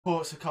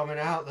Reports are coming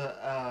out that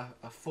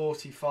a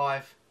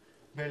 £45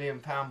 million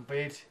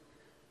bid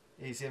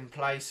is in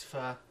place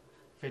for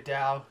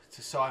Vidal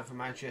to sign for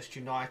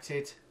Manchester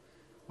United,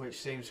 which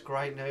seems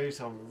great news.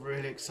 I'm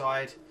really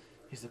excited.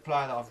 He's the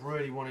player that I've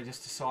really wanted us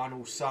to sign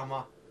all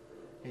summer.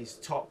 He's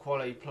a top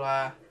quality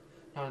player.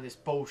 None of this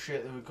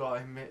bullshit that we've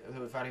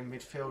had in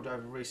midfield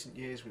over recent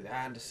years with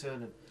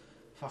Anderson and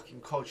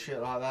fucking cod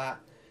shit like that.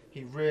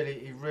 He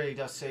really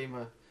does seem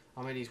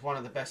I mean, he's one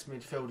of the best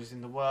midfielders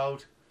in the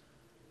world.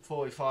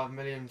 45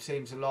 million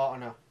seems a lot,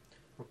 and a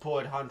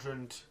reported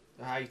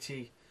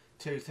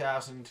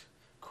 182,000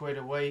 quid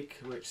a week,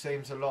 which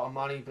seems a lot of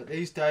money. But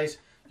these days,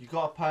 you've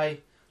got to pay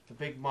the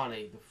big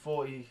money, the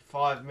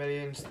 45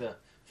 millions, the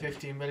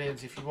 50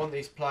 millions. If you want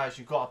these players,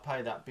 you've got to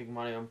pay that big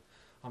money.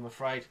 I'm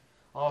afraid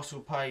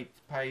Arsenal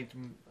paid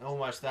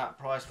almost that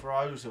price for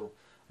Ozil,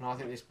 and I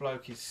think this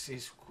bloke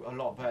is a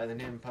lot better than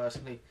him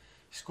personally.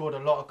 He scored a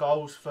lot of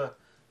goals for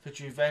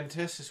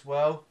Juventus as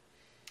well.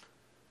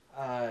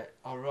 I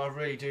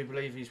really do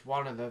believe he's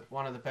one of the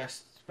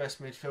best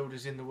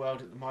midfielders in the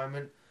world at the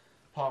moment.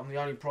 Apart from the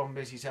only problem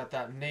is he's had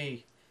that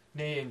knee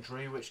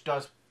injury, which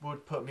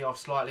would put me off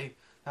slightly.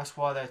 That's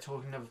why they're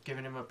talking of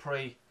giving him a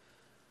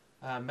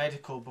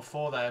medical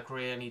before they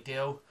agree any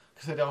deal,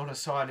 because they don't want to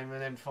sign him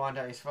and then find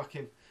out he's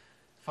fucking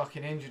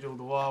injured all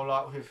the while,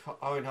 like with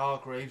Owen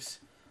Hargreaves.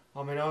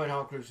 I mean, Owen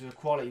Hargreaves is a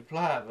quality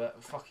player,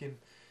 but fucking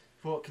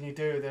what can you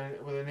do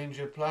with an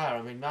injured player?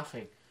 I mean,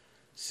 nothing.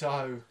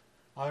 So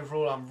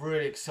overall, I'm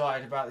really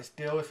excited about this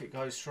deal if it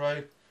goes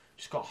through.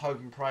 Just got to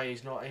hope and pray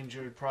he's not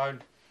injury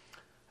prone.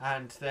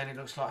 And then it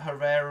looks like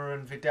Herrera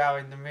and Vidal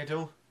in the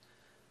middle.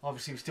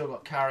 Obviously, we've still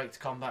got Carrick to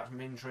come back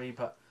from injury,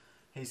 but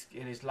he's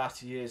in his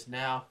latter years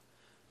now.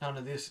 None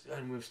of this,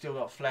 and we've still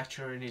got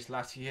Fletcher in his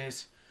latter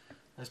years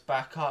as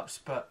backups.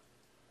 But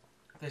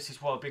this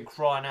is what I've been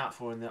crying out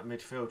for in that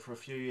midfield for a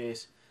few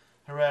years.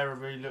 Herrera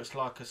really looks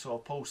like a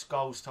sort of Paul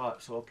Scholes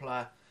type sort of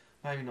player.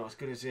 Maybe not as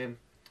good as him.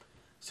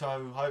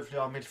 So hopefully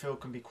our midfield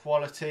can be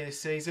quality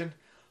this season.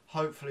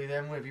 Hopefully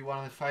then we'll be one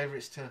of the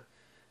favourites to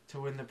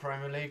win the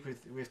Premier League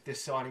with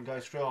this signing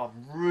goes through.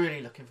 I'm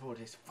really looking forward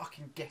to this.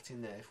 Fucking get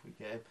in there if we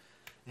get him.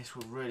 This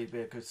will really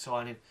be a good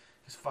signing.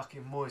 Because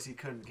fucking Moisey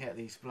couldn't get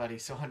these bloody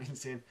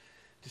signings in.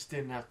 Just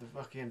didn't have the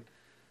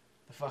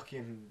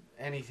fucking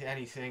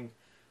anything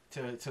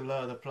to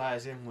lure the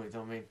players in with.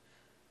 I mean,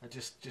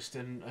 just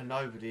a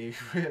nobody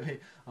really.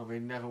 I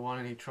mean, never won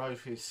any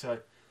trophies. So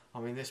I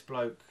mean, this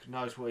bloke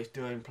knows what he's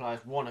doing.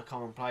 Players want to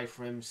come and play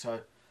for him.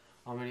 So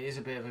I mean, it is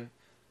a bit of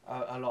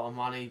a lot of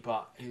money,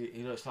 but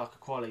he looks like a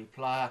quality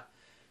player.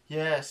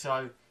 Yeah.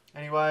 So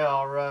anyway,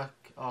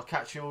 I'll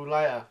catch you all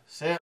later.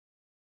 See ya.